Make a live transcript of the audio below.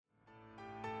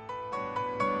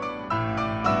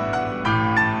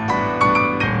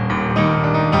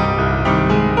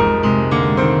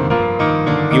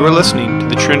You are listening to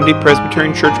the Trinity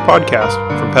Presbyterian Church podcast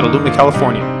from Petaluma,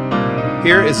 California.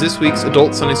 Here is this week's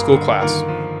Adult Sunday School class.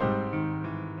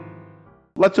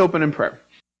 Let's open in prayer.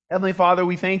 Heavenly Father,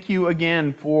 we thank you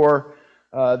again for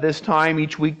this time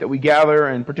each week that we gather,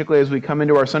 and particularly as we come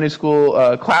into our Sunday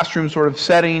school classroom sort of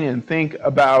setting and think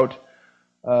about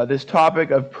this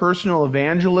topic of personal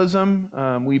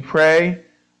evangelism. We pray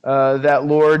that,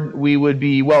 Lord, we would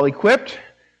be well equipped.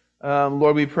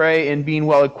 Lord, we pray in being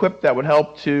well equipped that would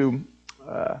help to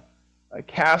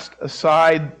cast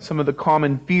aside some of the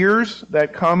common fears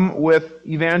that come with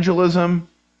evangelism.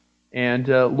 And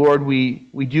Lord,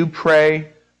 we do pray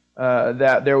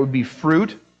that there would be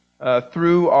fruit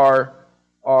through our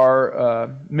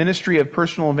ministry of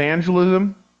personal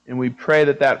evangelism, and we pray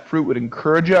that that fruit would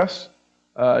encourage us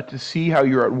to see how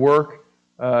you're at work,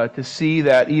 to see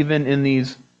that even in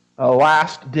these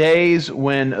last days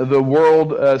when the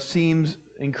world seems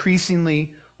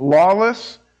increasingly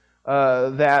lawless,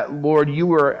 that, Lord,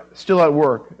 you are still at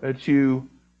work to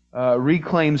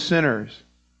reclaim sinners,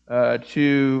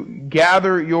 to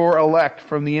gather your elect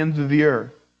from the ends of the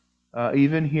earth,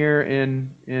 even here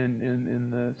in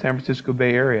the San Francisco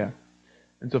Bay Area.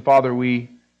 And so, Father, we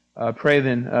pray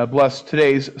then, bless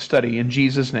today's study in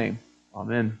Jesus' name.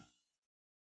 Amen.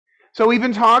 So we've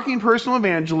been talking personal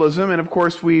evangelism, and of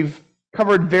course we've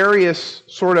covered various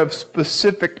sort of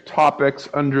specific topics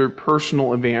under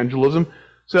personal evangelism.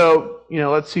 So,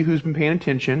 let's see who's been paying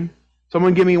attention.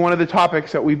 Someone give me one of the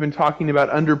topics that we've been talking about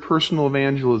under personal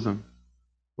evangelism.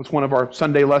 What's one of our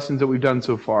Sunday lessons that we've done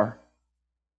so far?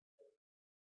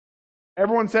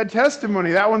 Everyone said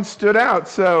testimony. That one stood out.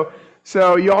 So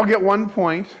you all get 1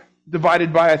 point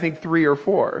divided by, I think, 3 or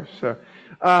 4. So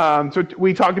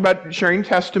we talked about sharing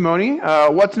testimony.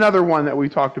 What's another one that we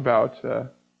talked about?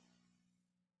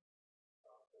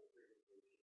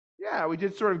 Yeah, we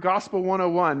did sort of Gospel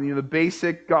 101, the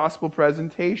basic gospel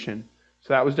presentation.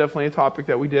 So that was definitely a topic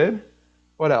that we did.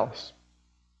 What else?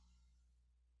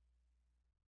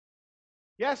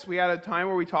 Yes, we had a time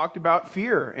where we talked about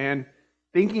fear and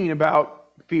thinking about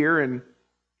fear and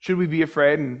should we be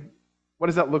afraid and what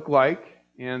does that look like?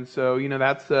 And so,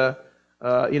 that's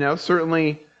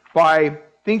certainly by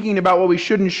thinking about what we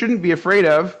should and shouldn't be afraid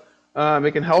of,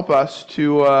 it can help us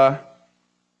to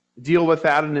deal with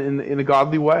that in a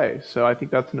godly way. So I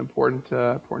think that's an important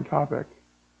topic.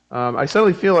 I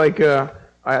suddenly feel like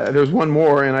there's one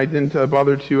more, and I didn't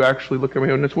bother to actually look at my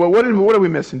own notes. What are we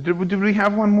missing? Did we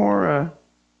have one more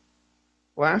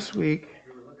last week?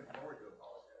 We were looking forward to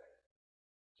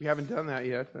apologize. We haven't done that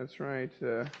yet. That's right.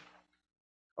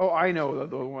 I know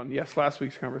the one. Yes, last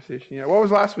week's conversation. Yeah, what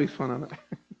was last week's one on it?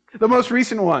 The most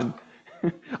recent one.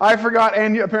 I forgot,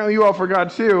 and apparently you all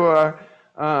forgot too.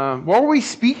 What were we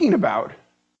speaking about?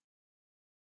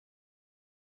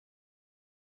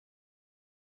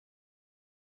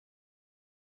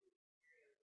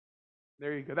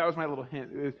 There you go. That was my little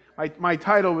hint. My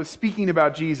title was Speaking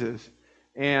About Jesus,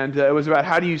 and it was about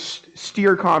how do you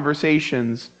steer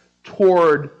conversations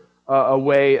toward a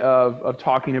way of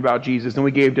talking about Jesus, and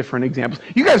we gave different examples.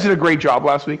 You guys did a great job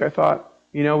last week, I thought.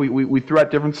 We threw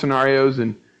out different scenarios,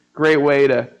 and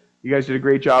you guys did a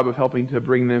great job of helping to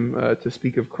bring them to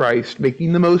speak of Christ,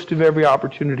 making the most of every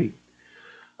opportunity.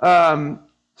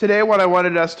 Today, what I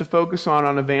wanted us to focus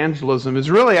on evangelism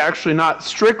is really actually not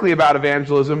strictly about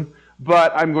evangelism,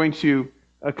 but I'm going to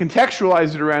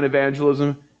contextualize it around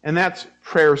evangelism, and that's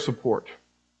prayer support.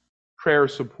 Prayer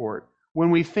support. When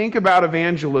we think about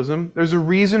evangelism, there's a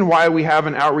reason why we have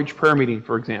an outreach prayer meeting,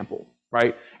 for example,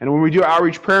 right? And when we do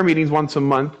outreach prayer meetings once a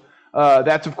month,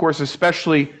 that's, of course,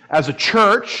 especially as a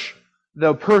church,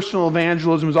 the personal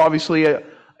evangelism is obviously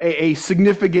a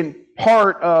significant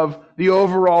part of the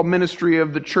overall ministry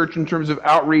of the church in terms of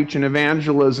outreach and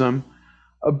evangelism.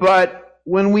 But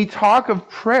when we talk of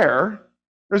prayer,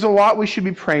 there's a lot we should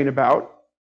be praying about.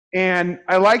 And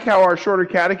I like how our shorter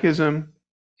catechism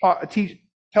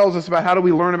tells us about how do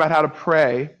we learn about how to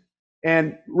pray.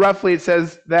 And roughly it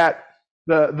says that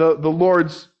the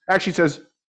Lord's, actually says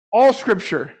all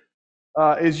Scripture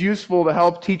is useful to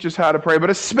help teach us how to pray, but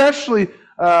especially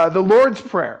the Lord's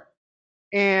Prayer.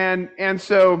 And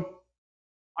so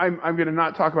I'm going to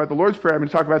not talk about the Lord's Prayer. I'm going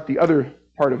to talk about the other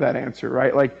part of that answer,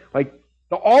 right? Like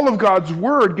all of God's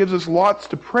Word gives us lots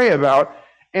to pray about.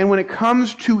 And when it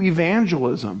comes to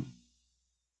evangelism,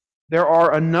 there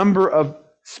are a number of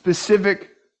specific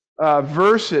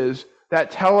verses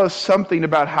that tell us something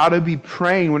about how to be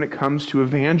praying when it comes to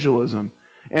evangelism.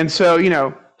 And so,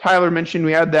 Tyler mentioned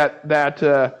we had that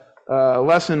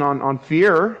lesson on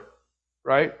fear,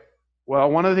 right? Well,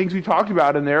 one of the things we talked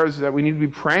about in there is that we need to be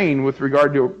praying with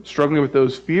regard to struggling with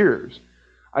those fears.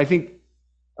 I think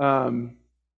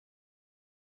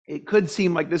it could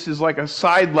seem like this is like a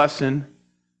side lesson,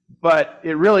 but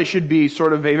it really should be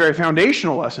sort of a very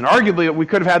foundational lesson. Arguably, we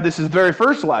could have had this as the very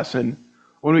first lesson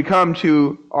when we come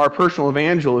to our personal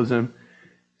evangelism.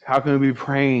 How can we be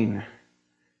praying?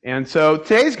 And so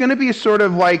today's going to be sort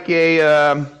of like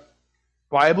a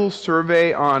Bible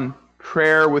survey on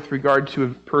prayer with regard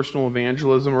to personal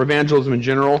evangelism or evangelism in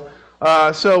general.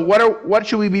 So what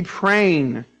should we be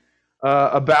praying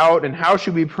about, and how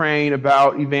should we be praying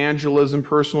about evangelism,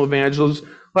 personal evangelism?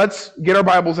 Let's get our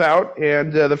Bibles out,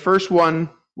 and the first one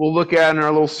we'll look at in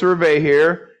our little survey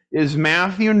here is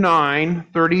Matthew 9,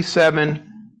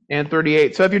 37 and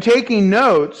 38. So if you're taking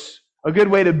notes, a good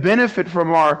way to benefit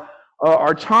from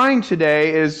our time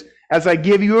today is, as I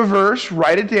give you a verse,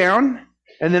 write it down,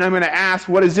 and then I'm going to ask,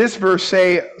 what does this verse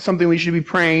say, something we should be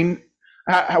praying?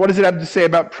 What does it have to say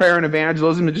about prayer and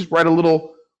evangelism? And just write a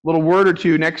little word or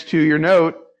two next to your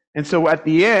note. And so at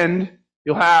the end,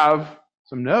 you'll have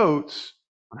some notes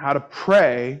on how to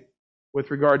pray with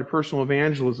regard to personal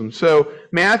evangelism. So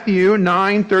Matthew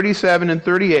 9, 37 and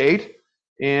 38.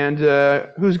 And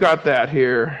who's got that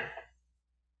here?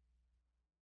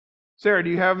 Sarah, do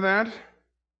you have that?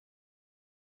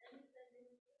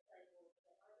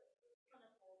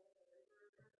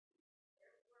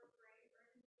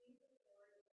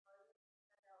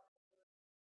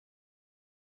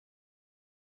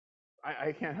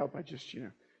 I can't help. I just,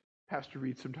 Pastor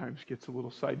Reed sometimes gets a little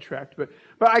sidetracked. But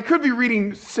I could be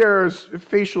reading Sarah's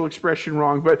facial expression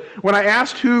wrong. But when I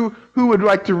asked who would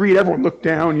like to read, everyone looked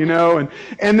down,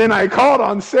 and then I called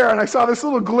on Sarah, and I saw this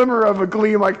little glimmer of a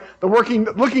gleam, like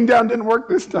looking down didn't work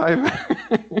this time.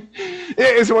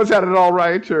 Was that it all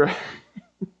right? Or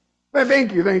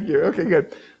Thank you. Okay,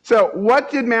 good. So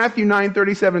what did Matthew 9,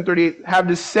 37, 38 have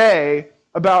to say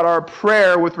about our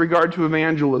prayer with regard to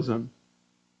evangelism?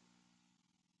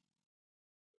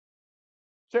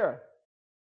 Sarah.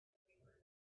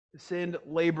 To send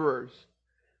laborers.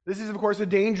 This is, of course, a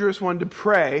dangerous one to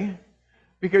pray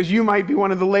because you might be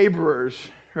one of the laborers,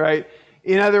 right?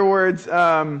 In other words,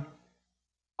 I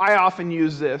often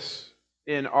use this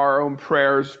in our own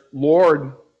prayers.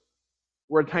 Lord,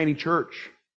 we're a tiny church.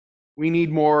 We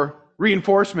need more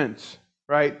reinforcements,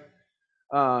 right?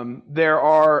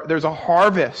 There's a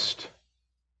harvest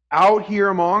out here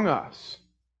among us,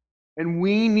 and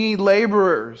we need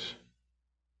laborers.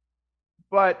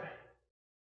 But,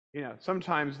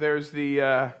 sometimes there's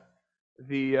thinking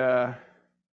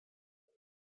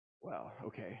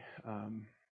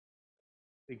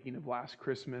of last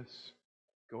Christmas,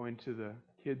 going to the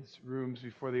kids' rooms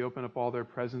before they open up all their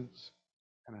presents.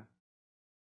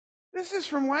 This is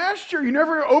from last year. You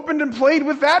never opened and played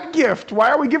with that gift. Why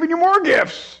are we giving you more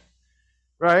gifts?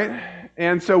 Right?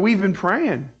 And so we've been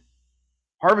praying.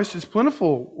 Harvest is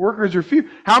plentiful. Workers are few.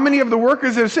 How many of the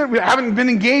workers have said we haven't been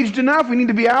engaged enough? We need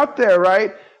to be out there,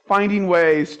 right? Finding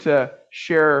ways to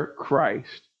share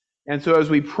Christ. And so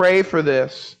as we pray for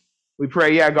this, we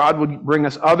pray, God would bring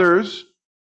us others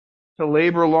to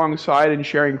labor alongside in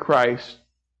sharing Christ.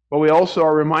 But we also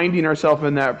are reminding ourselves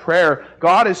in that prayer,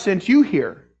 God has sent you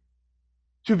here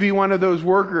to be one of those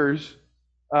workers,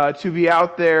 to be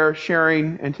out there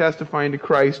sharing and testifying to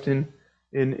Christ in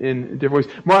different ways.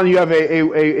 Marlon, you have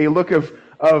a look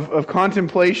of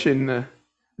contemplation.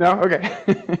 No?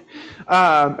 Okay.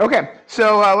 Okay,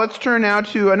 so let's turn now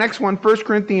to the next one, 1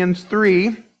 Corinthians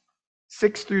 3,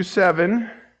 6 through 7.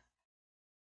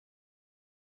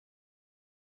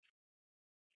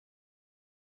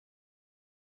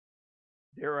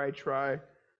 Dare I try?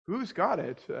 Who's got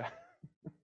it?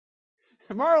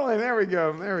 Marlon, there we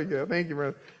go. Thank you,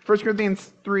 brother. 1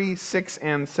 Corinthians 3, 6,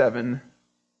 and 7.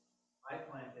 I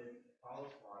planted,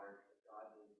 Apollos watered, but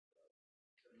God did the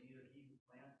growth. So neither he who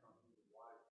plants nor he who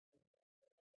waters is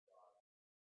God.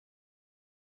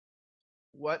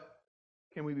 What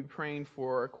can we be praying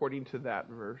for according to that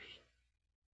verse?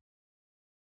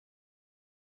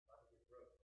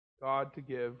 God to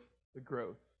give the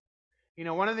growth.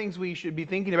 One of the things we should be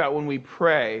thinking about when we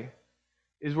pray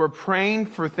is we're praying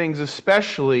for things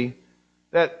especially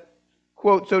that,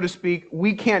 quote, so to speak,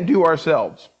 we can't do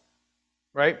ourselves,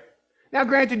 right? Now,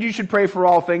 granted, you should pray for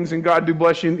all things and God do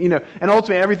bless you, and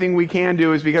ultimately everything we can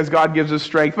do is because God gives us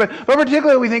strength. But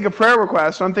particularly we think of prayer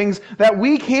requests on things that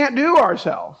we can't do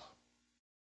ourselves.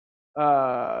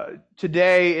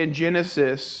 Today in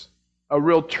Genesis, a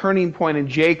real turning point in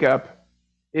Jacob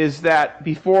is that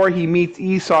before he meets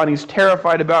Esau and he's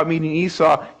terrified about meeting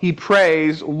Esau, he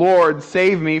prays, Lord,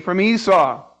 save me from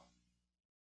Esau.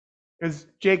 Because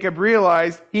Jacob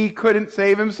realized he couldn't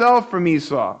save himself from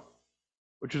Esau,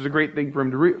 which was a great thing for him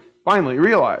to finally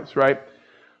realize, right?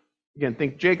 Again,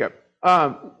 think Jacob.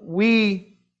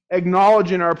 We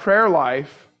acknowledge in our prayer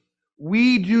life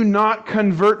We do not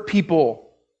convert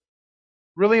people.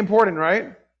 Really important,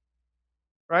 right?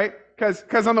 Right?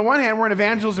 Because on the one hand, we're in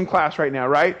evangelism class right now,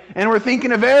 right? And we're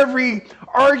thinking of every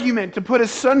argument to put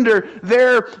asunder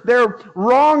their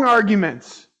wrong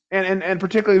arguments. And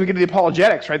particularly we get to the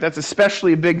apologetics, right? That's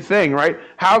especially a big thing, right?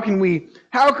 How can we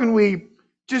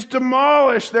just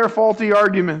demolish their faulty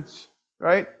arguments,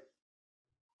 right?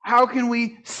 How can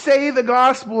we say the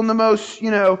gospel in the most,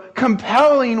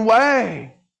 compelling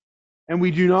way? And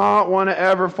we do not want to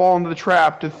ever fall into the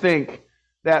trap to think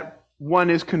that one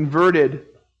is converted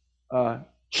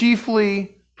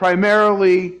chiefly,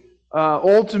 primarily,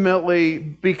 ultimately,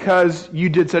 because you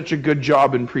did such a good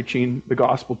job in preaching the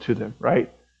gospel to them, right?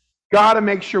 Got to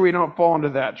make sure we don't fall into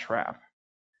that trap.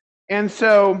 And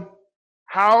so,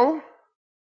 how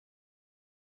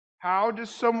does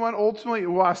someone ultimately,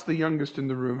 we'll ask the youngest in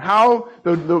the room,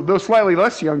 though slightly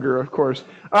less younger, of course,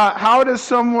 how does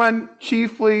someone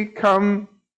chiefly come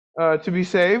to be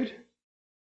saved?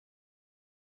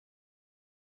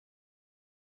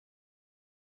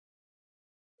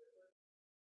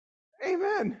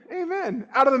 Amen. Amen.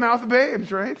 Out of the mouth of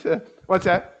babes, right? What's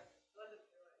that?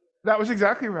 That was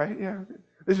exactly right, yeah.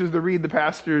 This is the read the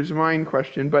pastor's mind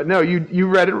question, but no, you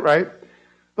read it right.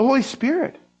 The Holy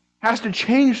Spirit has to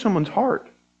change someone's heart,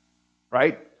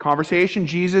 right? Conversation,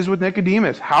 Jesus with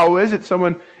Nicodemus. How is it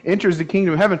someone enters the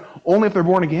kingdom of heaven? Only if they're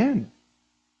born again.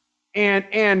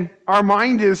 And our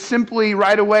mind is simply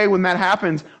right away when that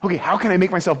happens, okay, how can I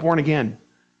make myself born again?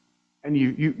 And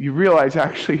you realize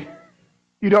actually,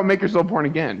 you don't make yourself born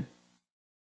again.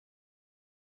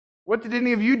 What did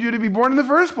any of you do to be born in the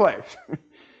first place?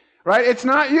 Right? It's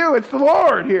not you, it's the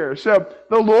Lord here. So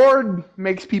the Lord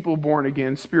makes people born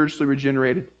again, spiritually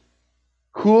regenerated.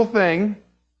 Cool thing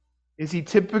is he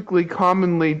typically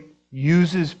commonly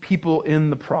uses people in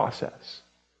the process.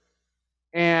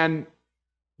 And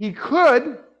he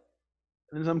could,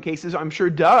 in some cases I'm sure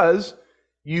does,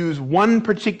 use one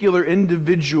particular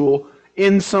individual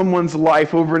in someone's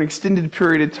life over an extended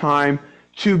period of time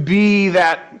to be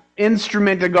that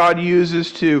instrument that God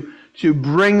uses to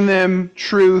bring them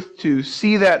truth, to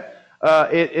see that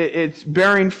it's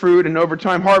bearing fruit and over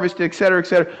time harvested, etc.,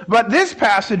 etc. But this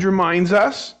passage reminds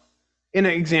us, in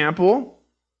an example,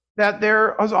 that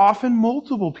there is often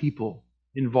multiple people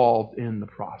involved in the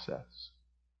process.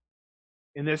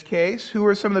 In this case, who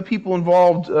are some of the people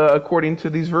involved according to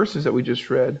these verses that we just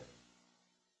read?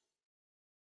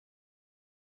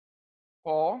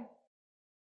 Paul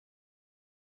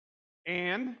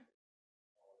and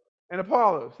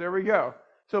Apollos. There we go.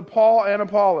 So Paul and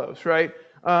Apollos, right?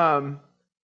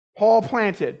 Paul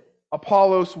planted,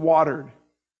 Apollos watered.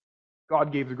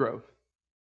 God gave the growth.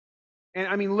 And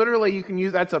I mean, literally, you can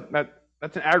use that's an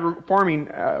farming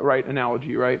right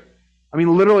analogy, right? I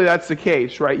mean, literally, that's the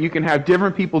case, right? You can have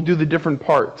different people do the different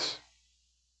parts.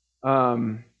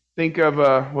 Think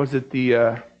of was it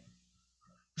the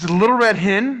little red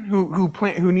hen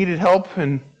who needed help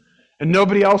and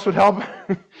nobody else would help.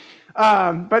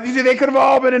 But you see, they could have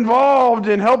all been involved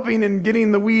in helping and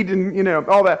getting the wheat and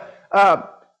all that.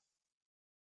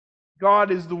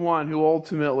 God is the one who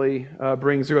ultimately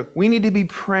brings the growth. We need to be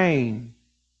praying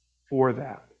for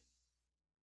that.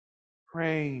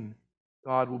 Praying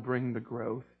God will bring the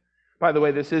growth. By the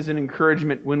way, this is an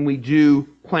encouragement when we do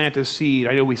plant a seed.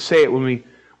 I know we say it when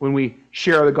we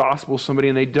share the gospel with somebody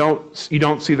and you don't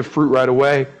see the fruit right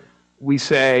away. We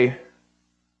say,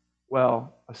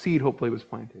 well, a seed hopefully was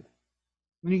planted.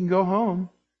 And you can go home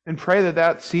and pray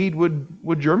that seed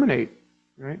would germinate,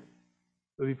 right?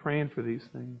 So be praying for these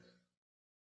things.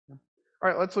 All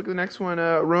right, let's look at the next one.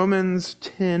 Romans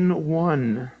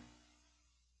 10:1.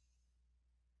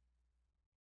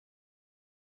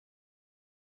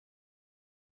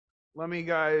 Let me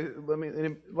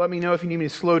know if you need me to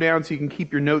slow down so you can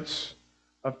keep your notes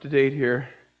up to date here.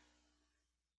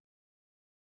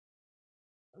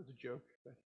 That was a joke.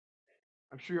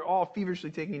 I'm sure you're all feverishly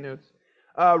taking notes.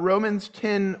 Romans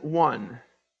 10:1.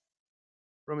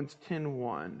 Romans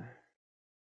 10:1.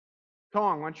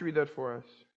 Tong, why don't you read that for us?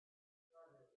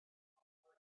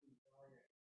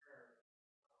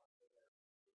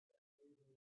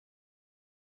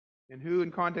 And who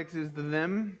in context is the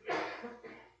them?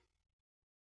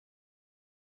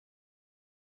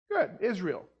 Good,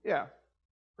 Israel, yeah,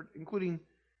 including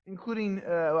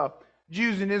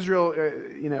Jews in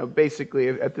Israel. Basically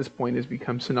at this point has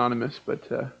become synonymous.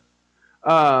 But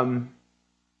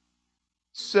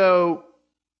so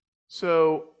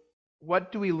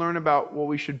what do we learn about what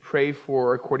we should pray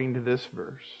for according to this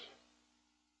verse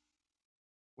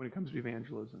when it comes to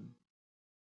evangelism?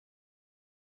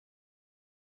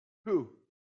 Who?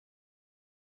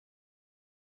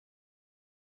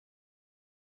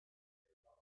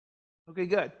 Okay,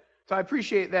 good. So I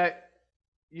appreciate that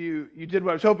you did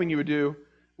what I was hoping you would do,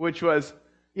 which was,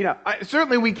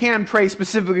 certainly we can pray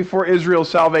specifically for Israel's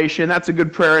salvation. That's a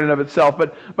good prayer in and of itself.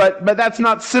 But that's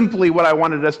not simply what I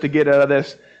wanted us to get out of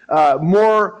this.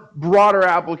 More broader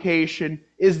application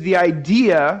is the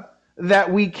idea that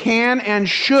we can and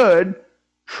should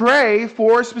pray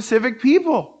for specific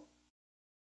people.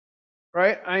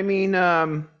 Right? I mean,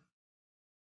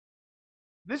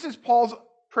 this is Paul's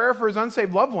prayer for his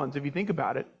unsaved loved ones, if you think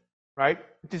about it. Right?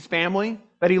 It's his family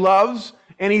that he loves,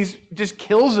 and he just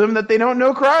kills them that they don't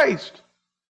know Christ.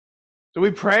 So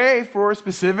we pray for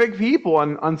specific people,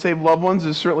 and unsaved loved ones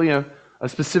is certainly a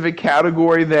specific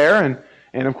category there.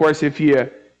 And of course, if you went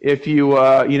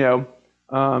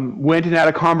and had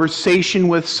a conversation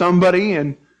with somebody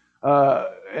and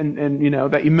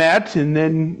that you met, and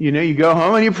then you go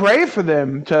home and you pray for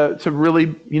them to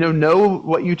really know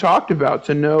what you talked about,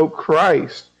 to know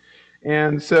Christ.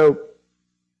 And so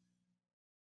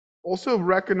also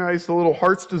recognize the little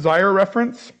heart's desire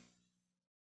reference.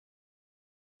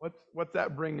 What's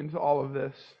that bring into all of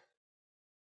this?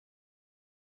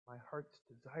 My heart's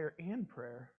desire and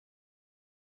prayer.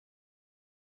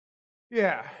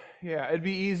 Yeah, it'd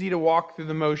be easy to walk through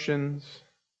the motions,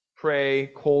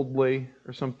 pray coldly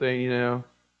or something,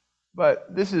 but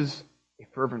this is a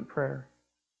fervent prayer.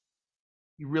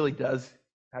 He really does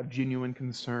have genuine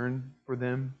concern for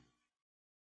them.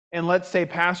 And let's say,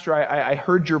 Pastor, I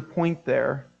heard your point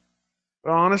there,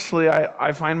 but honestly,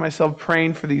 I find myself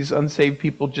praying for these unsaved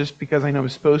people just because I know I'm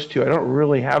supposed to. I don't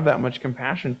really have that much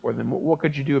compassion for them. What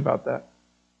could you do about that?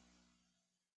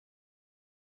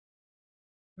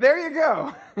 There you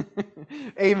go.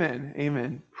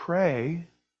 Amen. Pray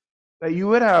that you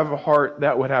would have a heart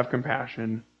that would have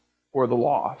compassion for the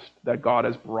lost that God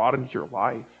has brought into your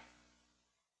life.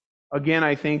 Again,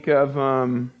 I think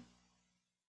of,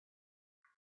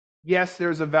 yes,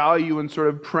 there's a value in sort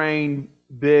of praying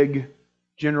big,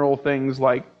 general things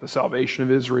like the salvation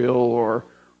of Israel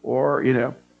or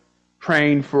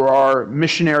praying for our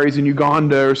missionaries in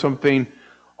Uganda or something.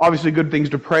 Obviously good things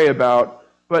to pray about,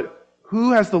 but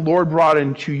who has the Lord brought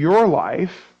into your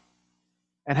life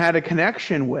and had a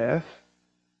connection with,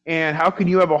 and how can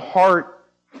you have a heart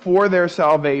for their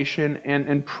salvation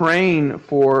and praying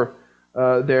for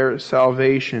their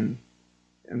salvation?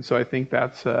 And so I think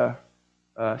that's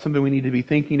something we need to be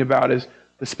thinking about, is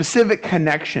the specific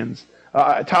connections.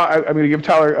 I'm going to give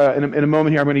Tyler in a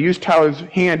moment here. I'm going to use Tyler's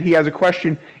hand. He has a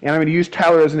question, and I'm going to use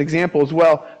Tyler as an example as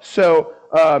well. So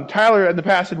Tyler in the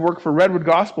past had worked for Redwood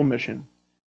Gospel Mission.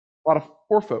 A lot of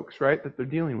poor folks, right, that they're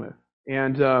dealing with.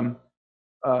 And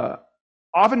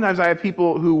oftentimes I have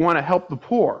people who want to help the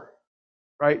poor,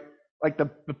 right? Like the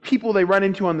people they run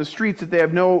into on the streets that they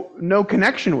have no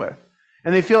connection with.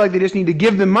 And they feel like they just need to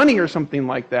give them money or something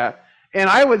like that. And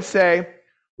I would say,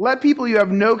 let people you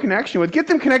have no connection with, get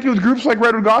them connected with groups like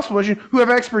Redwood Gospel Mission who have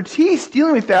expertise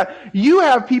dealing with that. You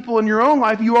have people in your own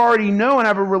life you already know and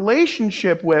have a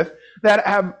relationship with that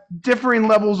have differing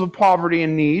levels of poverty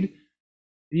and need.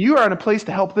 You are in a place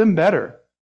to help them better,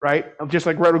 right? Just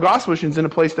like Redwood Gospel Mission is in a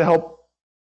place to help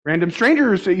random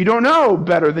strangers that you don't know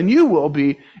better than you will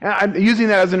be. And I'm using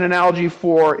that as an analogy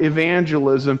for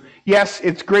evangelism. Yes,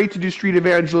 it's great to do street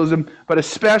evangelism, but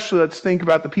especially let's think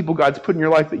about the people God's put in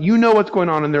your life, that you know what's going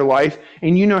on in their life,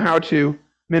 and you know how to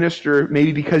minister,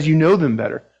 maybe because you know them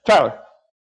better. Tyler.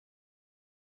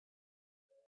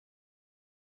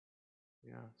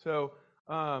 Yeah, so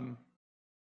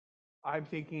I'm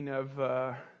thinking of,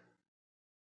 I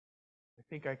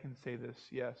think I can say this,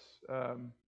 yes,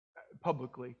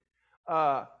 publicly.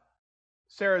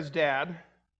 Sarah's dad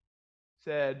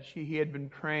said he had been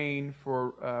praying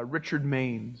for Richard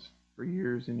Maines for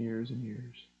years and years and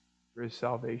years for his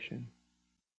salvation.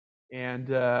 And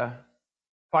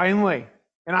finally,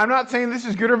 and I'm not saying this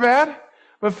is good or bad,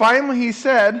 but finally he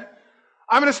said,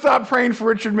 I'm going to stop praying for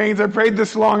Richard Maines. I prayed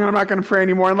this long and I'm not going to pray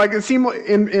anymore. And like it seemed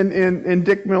in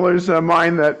Dick Miller's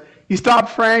mind that he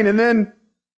stopped praying, and then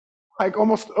like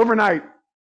almost overnight,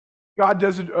 God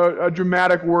does a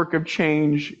dramatic work of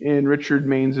change in Richard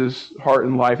Maines' heart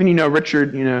and life. And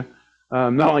Richard,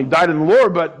 not only died in the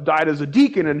Lord, but died as a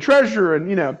deacon and treasurer,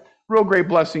 and real great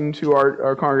blessing to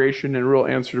our congregation and a real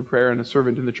answer to prayer and a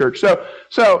servant in the church.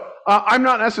 So I'm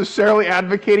not necessarily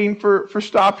advocating for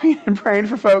stopping and praying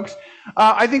for folks.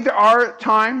 I think there are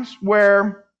times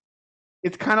where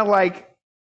it's kind of like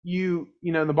in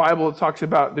the Bible it talks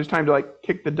about there's time to like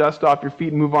kick the dust off your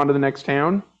feet and move on to the next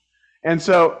town. And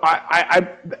so I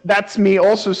that's me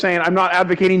also saying I'm not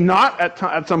advocating not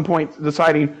at some point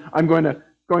deciding I'm going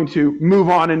to move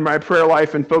on in my prayer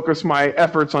life and focus my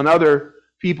efforts on other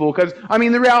people, because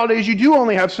the reality is you do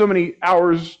only have so many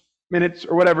hours minutes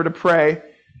or whatever to pray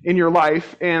in your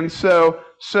life. And sometimes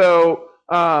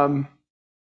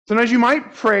you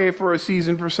might pray for a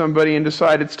season for somebody and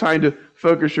decide it's time to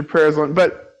focus your prayers on.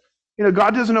 But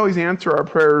God doesn't always answer our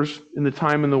prayers in the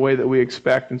time and the way that we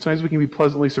expect, and sometimes we can be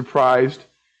pleasantly surprised.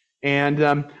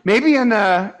 And maybe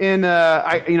I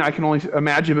can only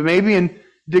imagine, but maybe in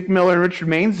Dick Miller and Richard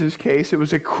Mains's case, it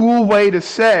was a cool way to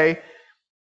say,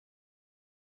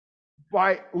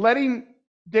 by letting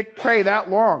Dick pray that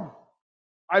long,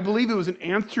 I believe it was an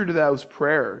answer to those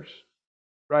prayers,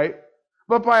 right?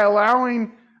 But by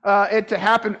allowing it to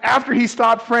happen after he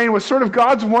stopped praying was sort of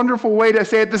God's wonderful way to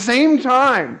say, at the same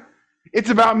time, it's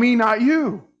about me, not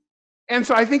you. And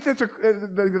so I think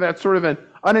that's sort of an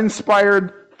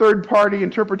uninspired third-party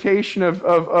interpretation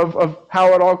of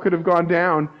how it all could have gone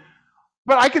down.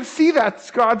 But I can see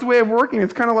that's God's way of working.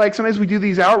 It's kind of like sometimes we do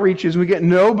these outreaches and we get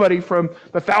nobody from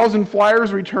the 1,000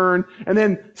 flyers return, and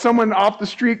then someone off the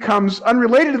street comes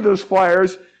unrelated to those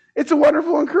flyers. It's a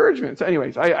wonderful encouragement. So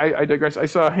anyways, I digress. I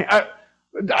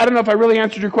don't know if I really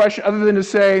answered your question other than to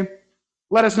say,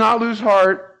 let us not lose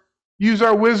heart, use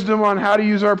our wisdom on how to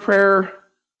use our prayer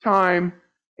time,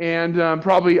 and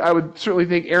probably I would certainly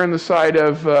think err on the side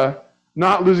of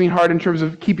not losing heart in terms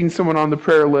of keeping someone on the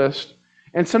prayer list.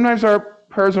 And sometimes our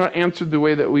prayers are not answered the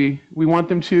way that we want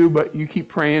them to, but you keep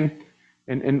praying,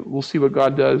 and we'll see what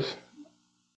God does.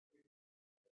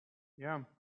 Yeah.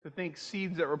 To think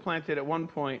seeds that were planted at one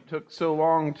point took so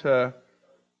long to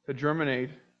germinate,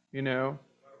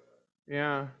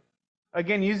 Yeah.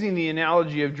 Again, using the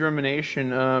analogy of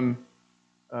germination,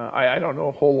 I don't know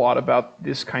a whole lot about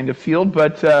this kind of field,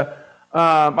 but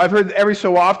I've heard every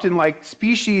so often, like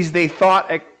species they thought,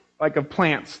 like of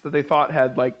plants that they thought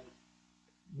had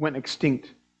went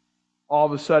extinct. All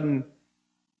of a sudden,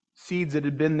 seeds that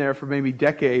had been there for maybe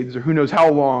decades or who knows how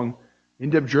long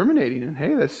end up germinating, and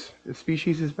hey, this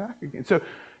species is back again. So,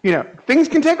 things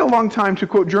can take a long time to,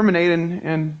 quote, germinate,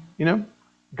 and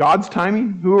God's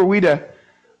timing, who are we to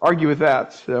argue with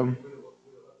that? So,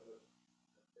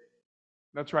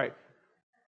 that's right.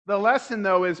 The lesson,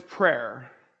 though, is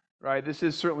prayer, right? This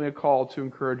is certainly a call to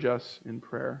encourage us in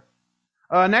prayer.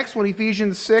 Next one,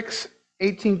 Ephesians 6,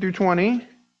 18 through 20.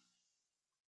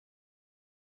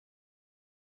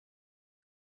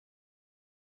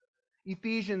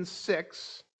 Ephesians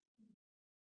 6,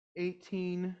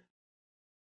 18.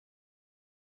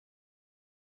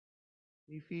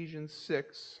 Ephesians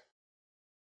 6,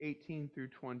 18 through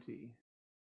 20.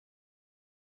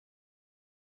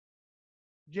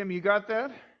 Jim, you got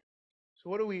that? So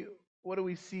what do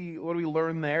we see, what do we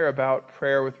learn there about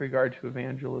prayer with regard to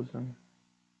evangelism?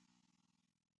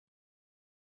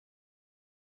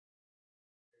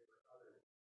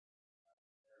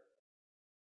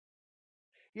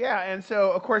 Yeah, and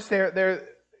so of course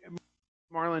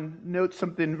Marlon notes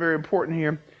something very important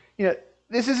here.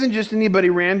 This isn't just anybody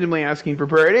randomly asking for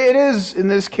prayer. It is, in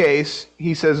this case,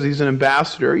 he says he's an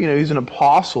ambassador, he's an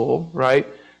apostle, right?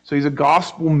 So he's a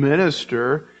gospel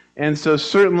minister, and so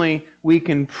certainly we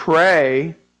can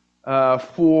pray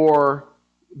for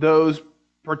those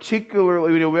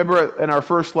particularly, remember in our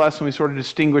first lesson we sort of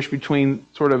distinguished between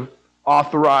sort of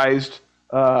authorized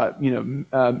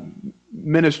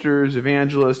ministers,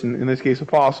 evangelists, in this case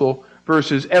apostle,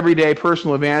 versus everyday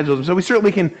personal evangelism. So we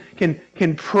certainly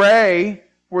can pray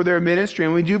for their ministry,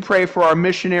 and we do pray for our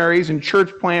missionaries and church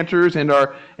planters and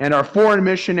our foreign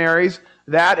missionaries.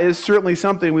 That is certainly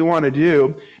something we want to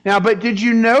do. Now, but did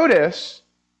you notice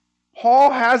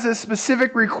Paul has a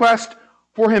specific request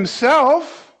for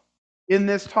himself in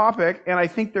this topic, and I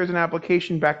think there's an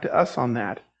application back to us on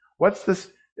that. What's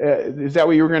this? Is that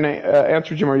what you were going to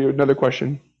answer, Jim, or you another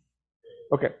question?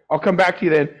 Okay, I'll come back to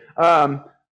you then.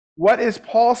 What is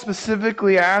Paul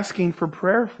specifically asking for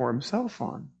prayer for himself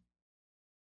on?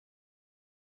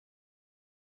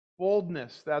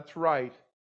 Boldness, that's right.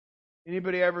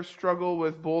 Anybody ever struggle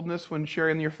with boldness when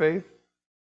sharing your faith?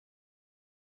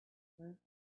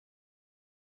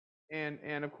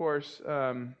 And of course,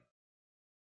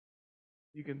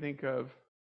 you can think of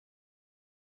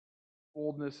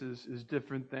boldness is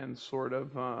different than sort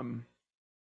of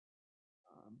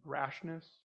brashness,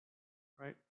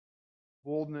 right?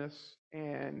 Boldness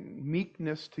and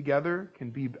meekness together can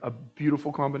be a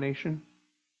beautiful combination.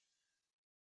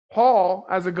 Paul,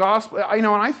 as a gospel, when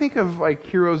I think of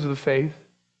heroes of the faith,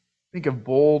 think of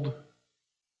bold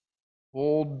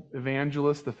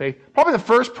evangelists, the faith. Probably the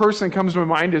first person that comes to my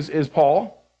mind is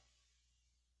Paul.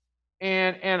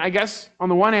 And I guess on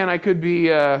the one hand, I could be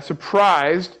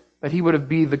surprised that he would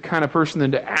be the kind of person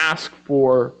then to ask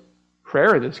for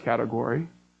prayer in this category.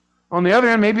 On the other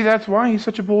hand, maybe that's why he's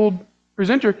such a bold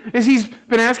presenter, is he's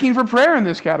been asking for prayer in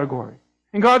this category.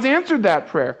 And God's answered that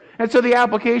prayer. And so the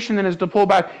application then is to pull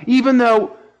back, even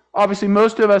though obviously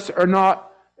most of us are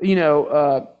not,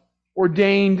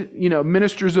 ordained,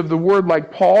 ministers of the word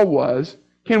like Paul was.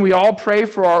 Can we all pray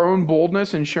for our own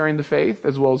boldness in sharing the faith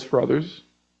as well as for others?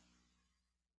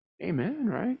 Amen,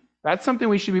 right? That's something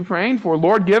we should be praying for.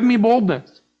 Lord, give me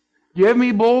boldness. Give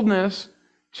me boldness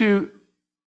to...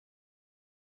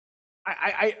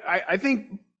 I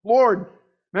think, Lord,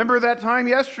 remember that time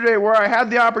yesterday where I had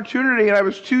the opportunity and I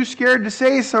was too scared to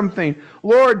say something.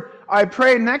 Lord, I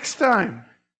pray next time.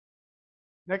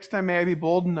 Next time may I be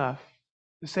bold enough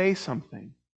to say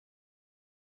something.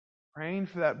 Praying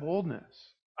for that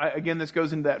boldness. Again, this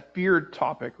goes into that fear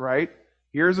topic, right?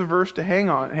 Here's a verse to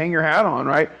hang your hat on,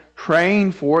 right?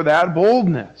 Praying for that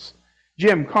boldness.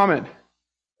 Jim, comment.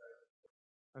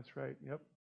 That's right. Yep.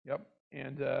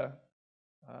 And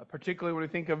particularly when we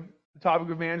think of the topic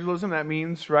of evangelism, that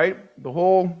means, right, the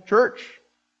whole church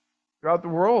throughout the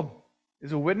world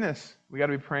is a witness. We got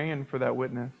to be praying for that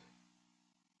witness.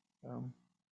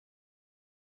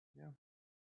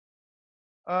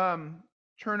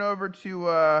 Turn over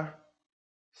to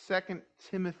 2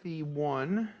 Timothy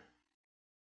 1.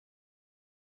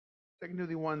 2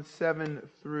 Timothy 1, 7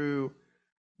 through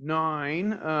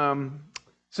 9.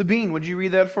 Sabine, would you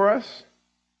read that for us?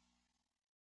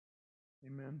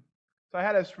 Amen. So I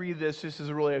had us read this just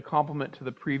as really a compliment to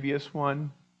the previous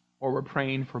one, where we're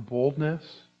praying for boldness.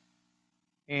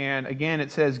 And again,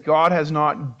 it says, God has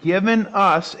not given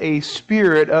us a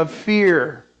spirit of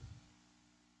fear.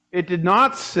 It did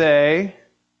not say,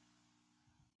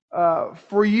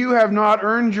 for you have not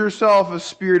earned yourself a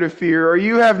spirit of fear, or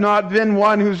you have not been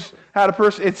one who's had a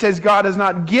person. It says God has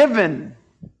not given.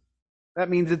 That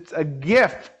means it's a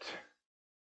gift.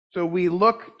 So we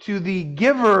look to the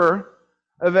giver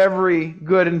of every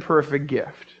good and perfect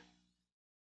gift.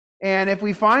 And if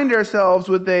we find ourselves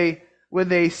with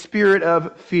a spirit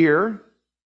of fear,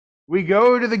 we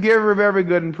go to the giver of every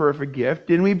good and perfect gift,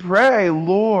 and we pray,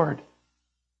 Lord,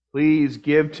 please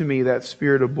give to me that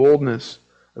spirit of boldness,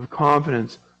 of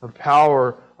confidence, of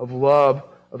power, of love,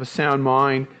 of a sound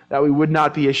mind, that we would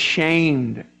not be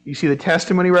ashamed. You see the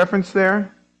testimony reference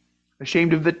there?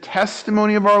 Ashamed of the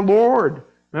testimony of our Lord.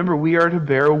 Remember, we are to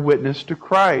bear witness to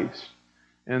Christ.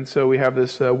 And so we have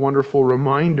this wonderful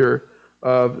reminder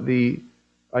of the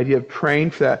idea of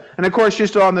praying for that. And of course,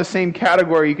 just on the same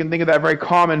category, you can think of that very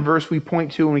common verse we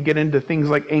point to when we get into things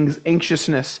like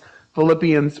anxiousness.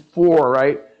 Philippians 4,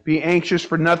 right? Be anxious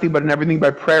for nothing but in everything by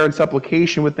prayer and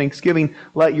supplication with thanksgiving.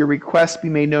 Let your requests be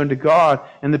made known to God.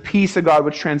 And the peace of God,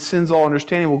 which transcends all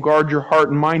understanding, will guard your heart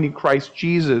and mind in Christ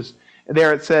Jesus. And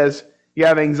there it says, you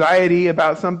have anxiety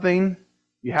about something,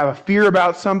 you have a fear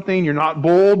about something, you're not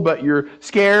bold, but you're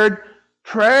scared.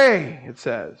 Pray, it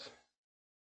says.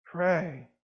 Pray.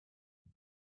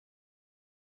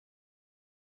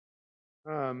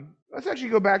 Let's actually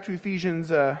go back to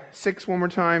Ephesians 6 one more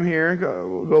time here.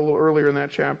 We'll go a little earlier in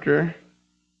that chapter.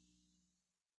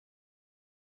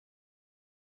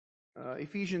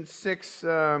 Ephesians 6.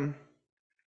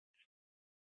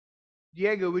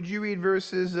 Diego, would you read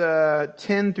verses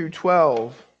 10 through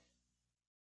 12?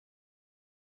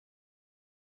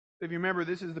 If you remember,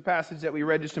 this is the passage that we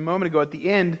read just a moment ago. At the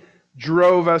end,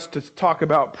 drove us to talk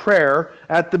about prayer.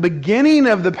 At the beginning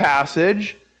of the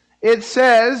passage, it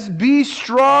says, be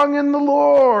strong in the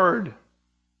Lord.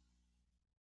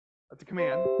 That's a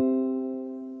command.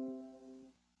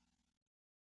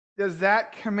 Does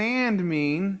that command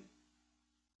mean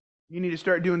you need to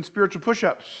start doing spiritual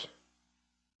push-ups?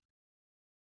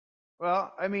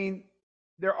 Well, I mean,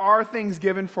 there are things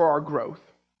given for our growth.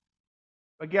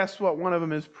 But guess what? One of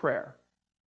them is prayer.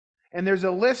 And there's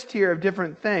a list here of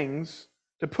different things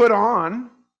to put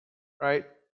on, right?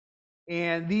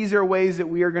 And these are ways that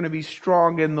we are going to be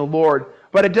strong in the Lord.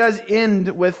 But it does end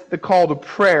with the call to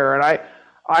prayer. And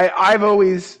I've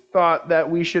always thought that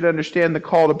we should understand the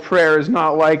call to prayer is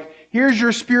not like, here's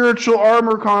your spiritual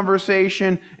armor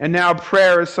conversation, and now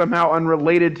prayer is somehow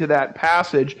unrelated to that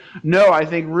passage. No, I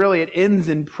think really it ends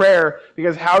in prayer,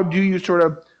 because how do you sort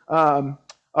of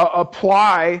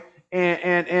apply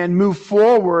and move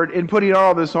forward in putting on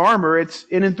all this armor? It's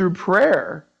in and through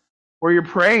prayer, where you're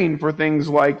praying for things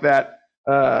like that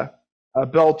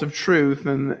belt of truth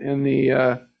and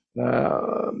the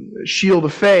shield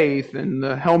of faith and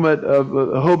the helmet of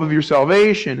the hope of your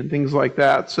salvation and things like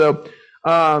that. So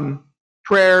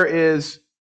prayer is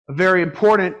very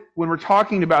important when we're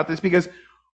talking about this, because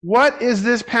what is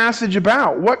this passage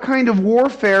about? What kind of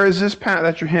warfare is this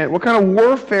that's your hint. What kind of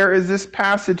warfare is this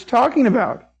passage talking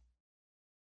about?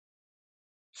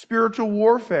 Spiritual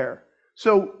warfare.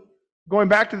 So going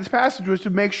back to this passage was to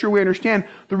make sure we understand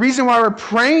the reason why we're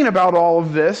praying about all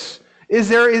of this is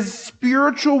there is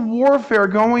spiritual warfare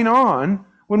going on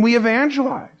when we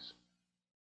evangelize.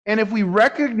 And if we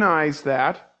recognize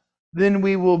that, then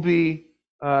we will be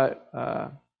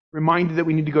reminded that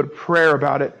we need to go to prayer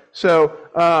about it. So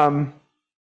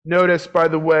notice, by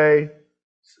the way,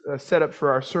 set up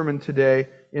for our sermon today,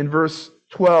 in verse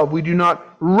 12, we do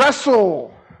not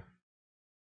wrestle.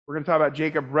 We're going to talk about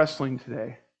Jacob wrestling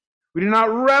today. We do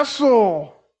not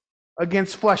wrestle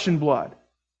against flesh and blood.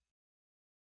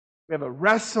 We have a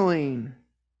wrestling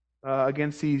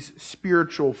against these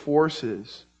spiritual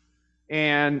forces.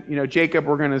 And, Jacob,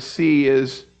 we're going to see,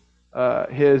 is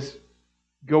his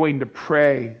going to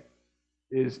pray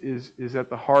is at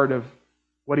the heart of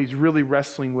what he's really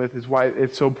wrestling with, is why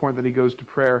it's so important that he goes to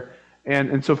prayer.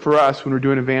 And so for us, when we're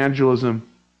doing evangelism,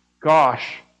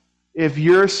 gosh, if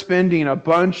you're spending a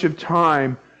bunch of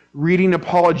time reading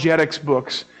apologetics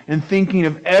books and thinking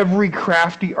of every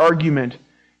crafty argument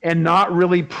and not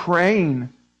really praying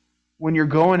when you're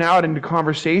going out into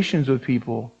conversations with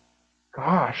people,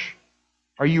 gosh,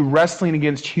 are you wrestling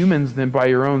against humans then by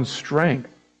your own strength?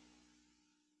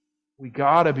 We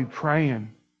got to be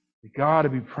praying. We got to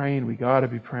be praying. We got to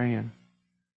be praying.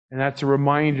 And that's a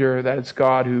reminder that it's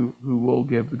God who will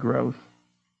give the growth.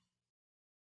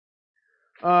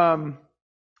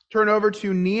 Turn over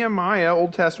to Nehemiah,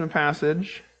 Old Testament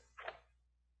passage,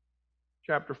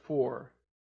 chapter 4.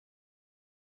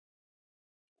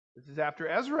 This is after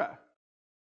Ezra.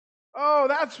 Oh,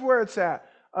 that's where it's at.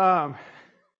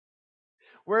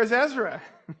 Where's Ezra?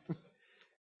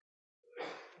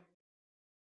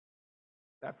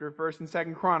 After 1st and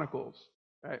 2nd Chronicles,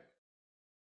 right?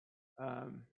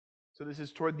 So this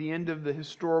is toward the end of the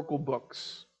historical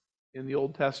books in the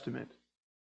Old Testament.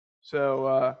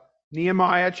 So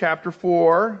Nehemiah chapter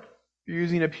 4, if you're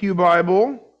using a Pew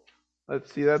Bible,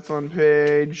 let's see, that's on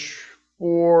page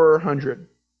 400.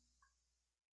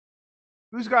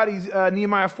 Who's got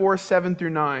Nehemiah 4, 7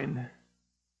 through 9?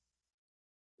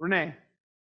 Renee.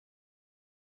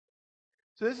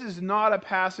 So this is not a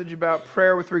passage about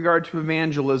prayer with regard to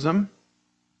evangelism,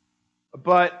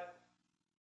 but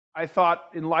I thought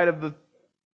in light of the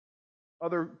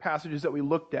other passages that we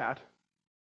looked at,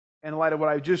 and in light of what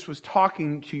I just was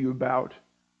talking to you about,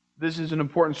 this is an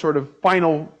important sort of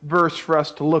final verse for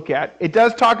us to look at. It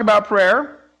does talk about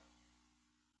prayer.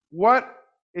 What,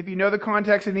 if you know the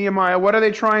context of Nehemiah, what are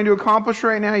they trying to accomplish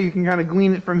right now? You can kind of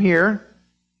glean it from here.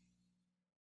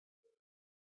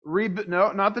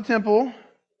 No, not the temple.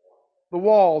 The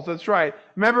walls, that's right.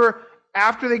 Remember,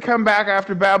 after they come back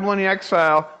after Babylonian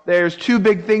exile, there's two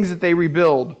big things that they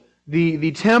rebuild.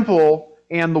 The temple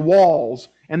and the walls.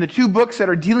 And the two books that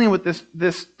are dealing with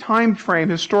this time frame,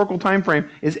 historical time frame,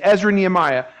 is Ezra and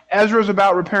Nehemiah. Ezra's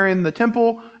about repairing the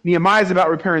temple. Nehemiah's about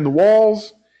repairing the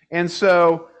walls. And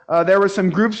so there were some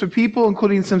groups of people,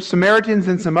 including some Samaritans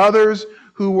and some others,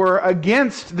 who were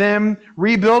against them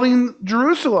rebuilding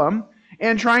Jerusalem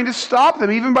and trying to stop them,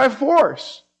 even by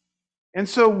force. And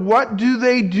so what do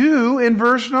they do in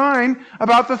verse 9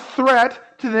 about the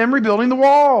threat to them rebuilding the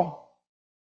wall?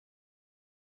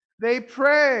 They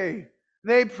pray.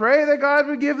 They pray that God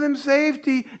would give them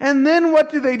safety. And then what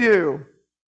do?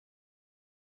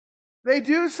 They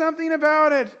do something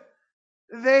about it.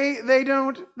 They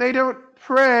don't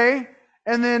pray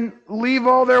and then leave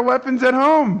all their weapons at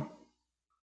home.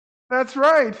 That's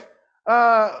right.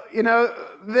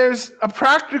 There's a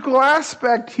practical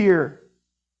aspect here.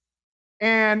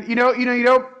 And you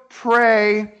don't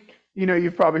pray.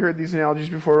 You've probably heard these analogies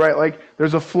before, right? Like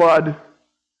there's a flood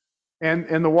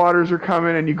and the waters are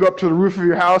coming, and you go up to the roof of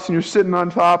your house and you're sitting on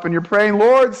top and you're praying,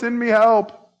 Lord, send me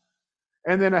help.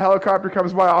 And then a helicopter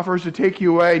comes by, offers to take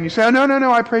you away, and you say, oh,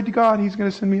 no, I prayed to God, He's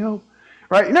going to send me help.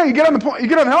 Right? You get on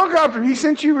the helicopter, He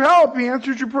sent you help, He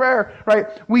answered your prayer. Right?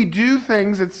 We do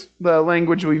things, it's the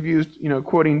language we've used,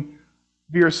 quoting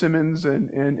Vera Simmons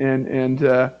and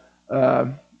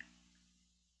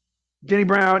Jenny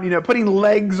Brown, putting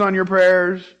legs on your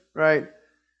prayers, right?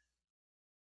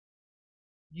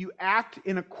 You act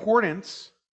in accordance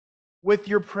with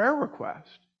your prayer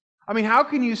request. I mean, how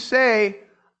can you say,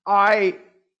 I'm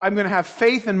going to have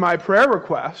faith in my prayer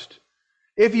request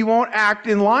if you won't act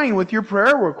in line with your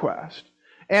prayer request?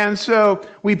 And so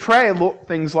we pray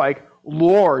things like,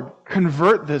 Lord,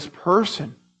 convert this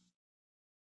person.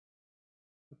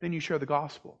 But then you share the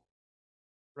gospel,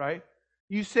 right?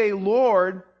 You say,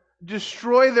 Lord,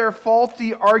 destroy their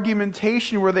faulty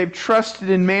argumentation where they've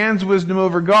trusted in man's wisdom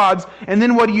over God's. And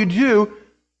then what do?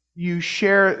 You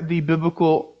share the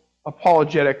biblical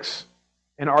apologetics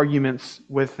and arguments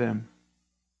with them.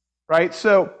 Right?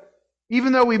 So,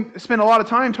 even though we spent a lot of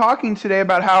time talking today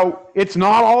about how it's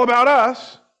not all about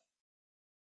us,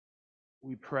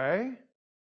 we pray,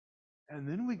 and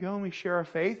then we go and we share our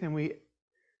faith, and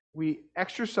we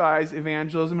exercise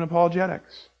evangelism and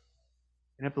apologetics.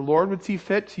 And if the Lord would see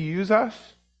fit to use us,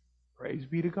 praise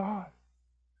be to God.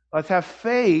 Let's have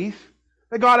faith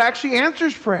that God actually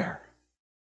answers prayer.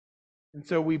 And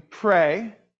so we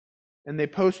pray, and they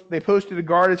posted a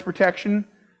guard as protection,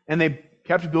 and they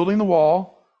kept building the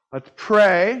wall. Let's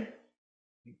pray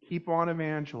and keep on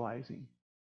evangelizing.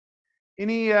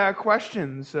 Any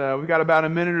questions? We've got about a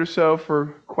minute or so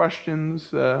for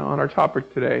questions on our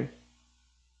topic today.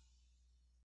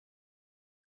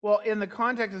 Well, in the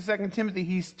context of 2 Timothy,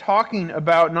 he's talking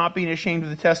about not being ashamed of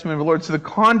the testimony of the Lord. So the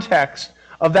context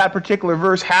of that particular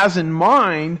verse has in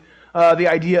mind the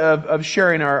idea of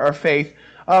sharing our faith.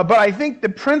 But I think the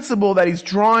principle that he's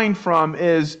drawing from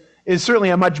is certainly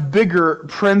a much bigger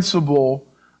principle.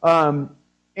 And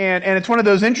it's one of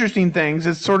those interesting things.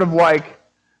 It's sort of like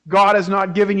God has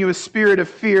not given you a spirit of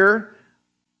fear,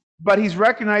 but he's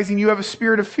recognizing you have a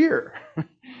spirit of fear.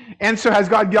 And so has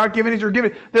God given it or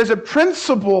given it? There's a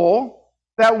principle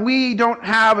that we don't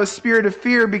have a spirit of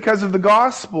fear because of the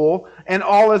gospel and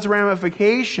all its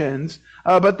ramifications,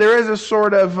 but there is a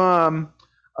sort of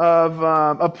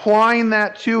applying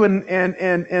that to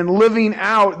and living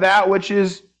out that which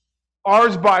is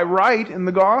ours by right in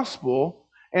the gospel.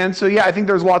 And so, I think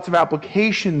there's lots of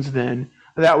applications then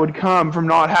that would come from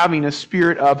not having a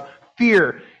spirit of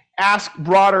fear. Ask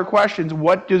broader questions.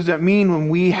 What does it mean when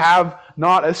we have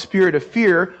not a spirit of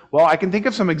fear? Well, I can think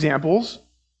of some examples.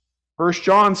 1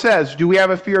 John says, do we have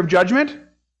a fear of judgment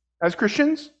as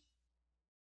Christians?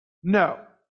 No.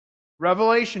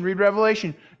 Revelation, read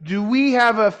Revelation. Do we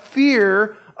have a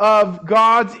fear of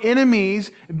God's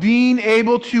enemies being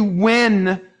able to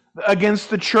win against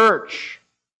the church?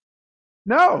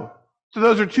 No. So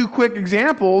those are two quick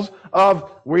examples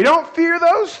of we don't fear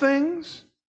those things,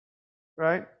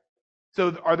 right?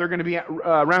 So are there going to be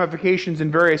ramifications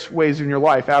in various ways in your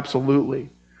life? Absolutely.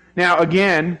 Now,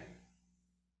 again,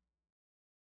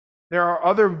 there are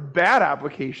other bad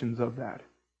applications of that,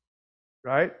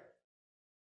 right?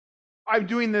 I'm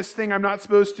doing this thing I'm not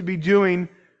supposed to be doing,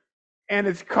 and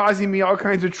it's causing me all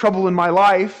kinds of trouble in my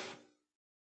life,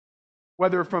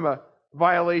 whether from a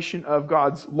violation of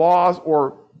God's laws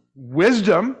or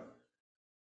wisdom.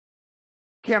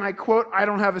 Can I quote, I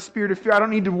don't have a spirit of fear. I don't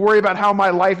need to worry about how my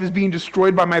life is being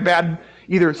destroyed by my bad,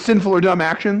 either sinful or dumb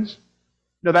actions.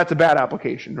 No, that's a bad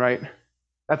application, right?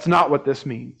 That's not what this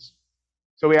means.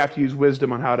 So we have to use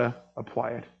wisdom on how to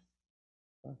apply it.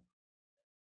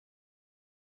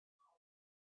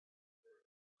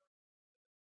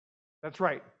 That's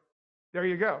right. There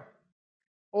you go.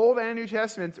 Old and New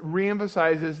Testament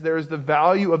reemphasizes there's the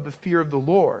value of the fear of the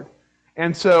Lord.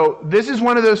 And so this is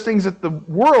one of those things that the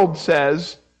world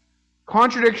says,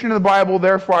 contradiction of the Bible,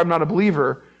 therefore I'm not a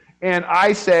believer. And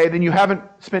I say, then you haven't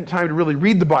spent time to really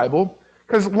read the Bible.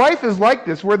 Because life is like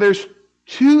this, where there's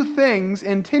two things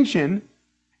in tension,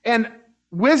 and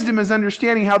wisdom is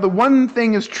understanding how the one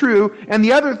thing is true and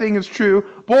the other thing is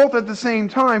true, both at the same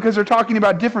time, because they're talking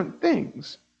about different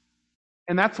things.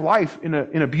 And that's life in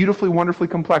a beautifully, wonderfully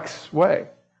complex way.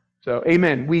 So,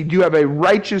 amen. We do have a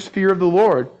righteous fear of the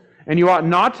Lord. And you ought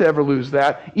not to ever lose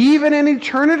that, even in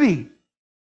eternity.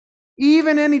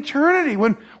 Even in eternity,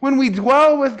 when we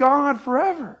dwell with God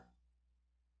forever.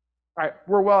 All right,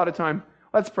 we're well out of time.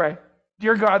 Let's pray.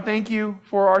 Dear God, thank you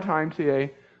for our time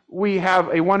today. We have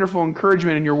a wonderful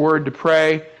encouragement in your word to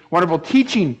pray, wonderful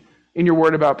teaching in your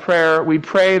word about prayer. We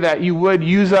pray that you would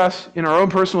use us in our own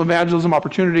personal evangelism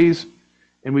opportunities,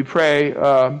 and we pray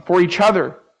for each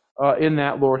other in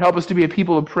that, Lord. Help us to be a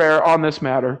people of prayer on this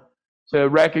matter, to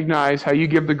recognize how you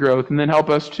give the growth, and then help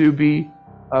us to be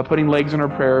putting legs on our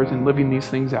prayers and living these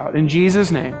things out. In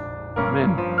Jesus' name,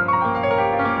 amen.